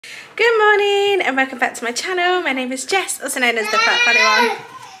Good morning and welcome back to my channel. My name is Jess, also known as the Fat Funny One.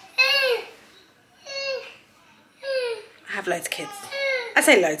 I have loads of kids. I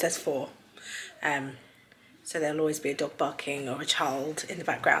say loads, there's 4. So there'll always be a dog barking or a child in the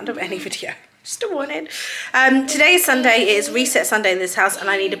background of any video. Just a warning. Today is Sunday. It is reset Sunday in this house and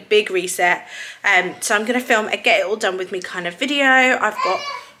I need a big reset. So I'm going to film a get it all done with me kind of video. I've got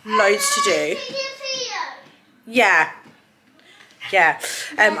loads to do. Yeah.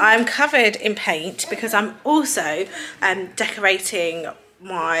 I'm covered in paint because I'm also decorating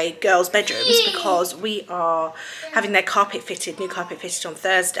my girls' bedrooms because we are having their carpet fitted, new carpet fitted on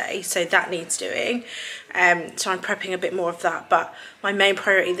Thursday, so that needs doing. So I'm prepping a bit more of that, but my main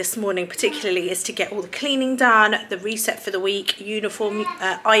priority this morning particularly is to get all the cleaning done, the reset for the week, uniform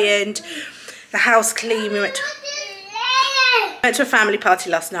ironed, the house clean. We went to a family party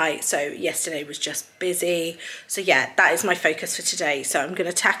last night, so yesterday was just busy. So yeah, that is my focus for today. So I'm going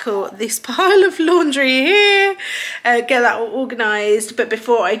to tackle this pile of laundry here, get that all organised. But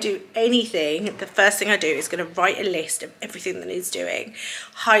before I do anything, the first thing I do is going to write a list of everything that needs doing,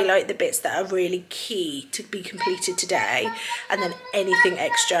 highlight the bits that are really key to be completed today, and then anything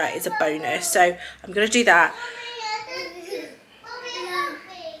extra is a bonus. So I'm going to do that.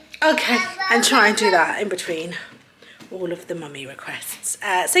 Okay, and try and do that in between all of the mummy requests.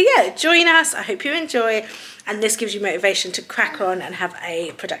 So yeah, join us. I hope you enjoy, and this gives you motivation to crack on and have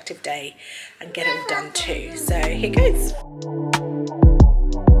a productive day and get it all done too. So here goes.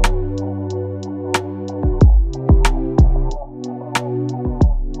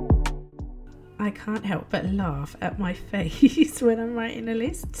 I can't help but laugh at my face when I'm writing a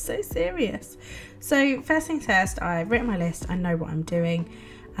list. So serious. So first things first, I've written my list. I know what I'm doing,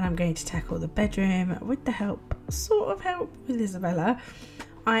 and I'm going to tackle the bedroom with the help with Isabella.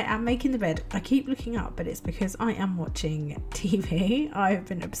 I am making the bed. I keep looking up, but it's because I am watching TV. I've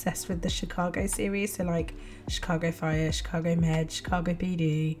been obsessed with the Chicago series, so like Chicago Fire, Chicago Med, Chicago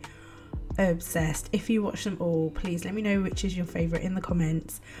PD. Obsessed. If you watch them all, please let me know which is your favourite in the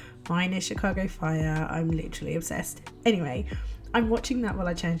comments. Mine is Chicago Fire. I'm literally obsessed. Anyway, I'm watching that while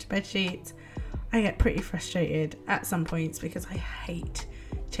I change the bed sheets. I get pretty frustrated at some points because I hate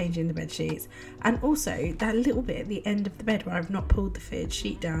changing the bed sheets, and also that little bit at the end of the bed where I've not pulled the fitted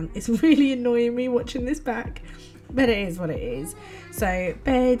sheet down is really annoying me watching this back, but it is what it is. So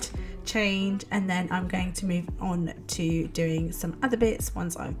bed, change, and then I'm going to move on to doing some other bits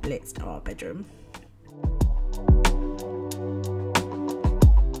once I've blitzed our bedroom.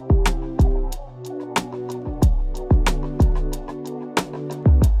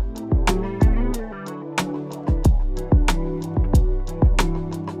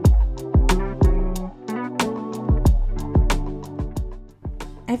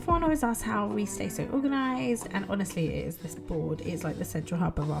 Everyone always asks how we stay so organised, and honestly it is. This board is like the central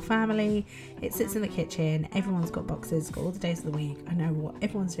hub of our family. It sits in the kitchen, everyone's got boxes, got all the days of the week. I know what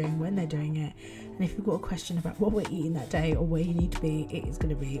everyone's doing, when they're doing it, and if you've got a question about what we're eating that day or where you need to be, it is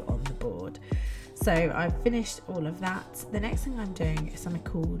going to be on the board. So I've finished all of that. The next thing I'm doing is something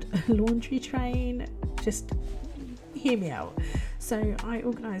called a laundry train. Just hear me out. So I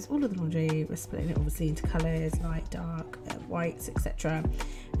organise all of the laundry. We're splitting it obviously into colours, light, dark, whites, etc.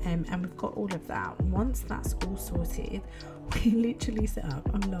 And we've got all of that. Once that's all sorted, we literally set up,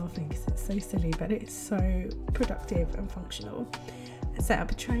 I'm laughing because it's so silly, but it's so productive and functional. I set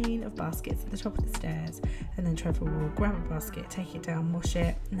up a train of baskets at the top of the stairs, and then Trevor will grab a basket, take it down, wash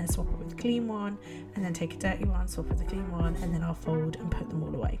it, and then swap it with a clean one, and then take a dirty one, swap it with a clean one, and then I'll fold and put them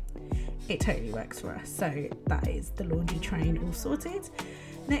all away. It totally works for us. So that is the laundry train all sorted.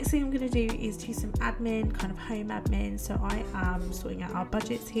 Next thing I'm going to do is do some admin, kind of home admin. So I am sorting out our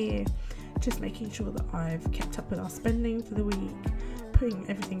budgets here, just making sure that I've kept up with our spending for the week, putting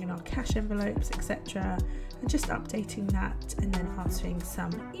everything in our cash envelopes, etc., and just updating that, and then answering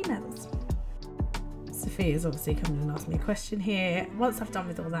some emails. Sophia's obviously coming and asked me a question here. Once I've done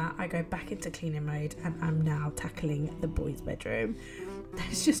with all that, I go back into cleaning mode, and I'm now tackling the boys' bedroom.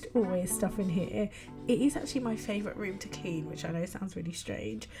 There's just always stuff in here. It is actually my favourite room to clean, which I know sounds really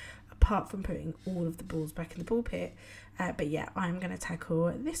strange, apart from putting all of the balls back in the ball pit. But yeah, I'm going to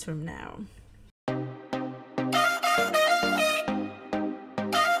tackle this room now.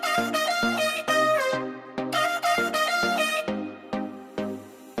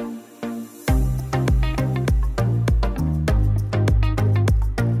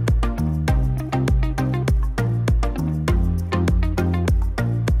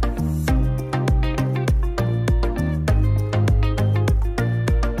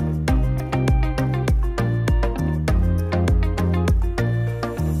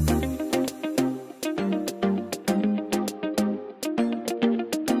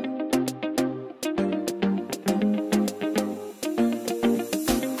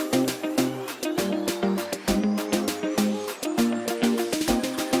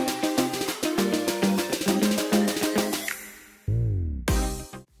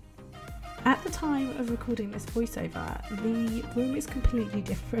 time of recording this voiceover, the room is completely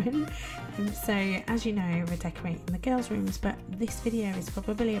different. And so, as you know, we're decorating the girls' rooms, but this video is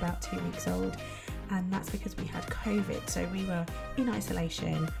probably about 2 weeks old, and that's because we had COVID. So we were in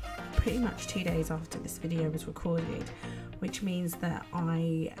isolation pretty much 2 days after this video was recorded, which means that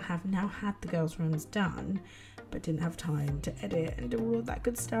I have now had the girls' rooms done, but didn't have time to edit and do all of that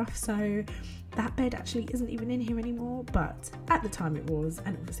good stuff. So that bed actually isn't even in here anymore, but at the time it was,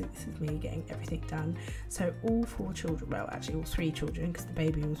 and obviously this is me getting everything done. So all 4 children, well actually all 3 children, because the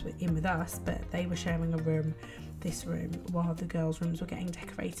baby was in with us, but they were sharing a room, this room, while the girls' rooms were getting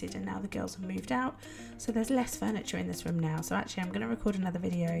decorated, and now the girls have moved out, so there's less furniture in this room now. So actually I'm going to record another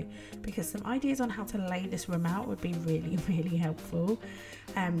video because some ideas on how to lay this room out would be really helpful.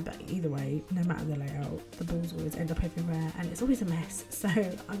 But either way, no matter the layout, the balls always end up everywhere and it's always a mess, so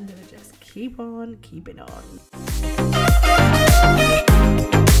I'm gonna just keep on keeping on.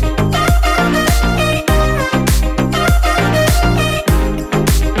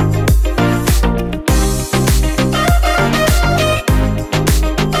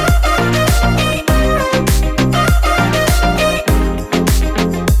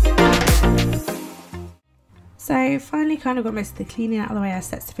 So finally kind of got most of the cleaning out of the way. I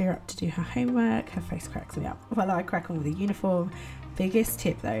set Sophia up to do her homework. Her face cracks me up while I crack on with the uniform. Biggest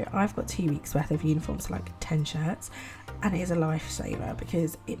tip though, I've got 2 weeks worth of uniforms, like 10 shirts, and it is a lifesaver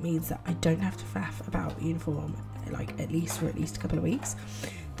because it means that I don't have to faff about uniform like at least a couple of weeks.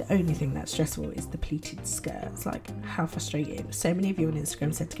 The only thing that's stressful is the pleated skirts. Like, how frustrating. So many of you on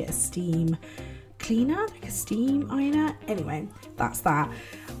Instagram said to get a steam cleaner, like a steam ironer. Anyway, that's that.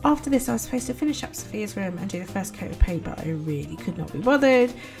 After this I was supposed to finish up Sophia's room and do the first coat of paint, but I really could not be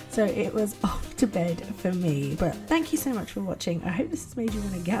bothered, so it was off to bed for me. But thank you so much for watching. I hope this has made you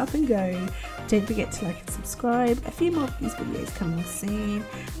want to get up and go. Don't forget to like and subscribe. A few more of these videos coming soon,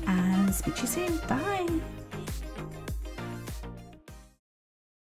 and speak to you soon. Bye.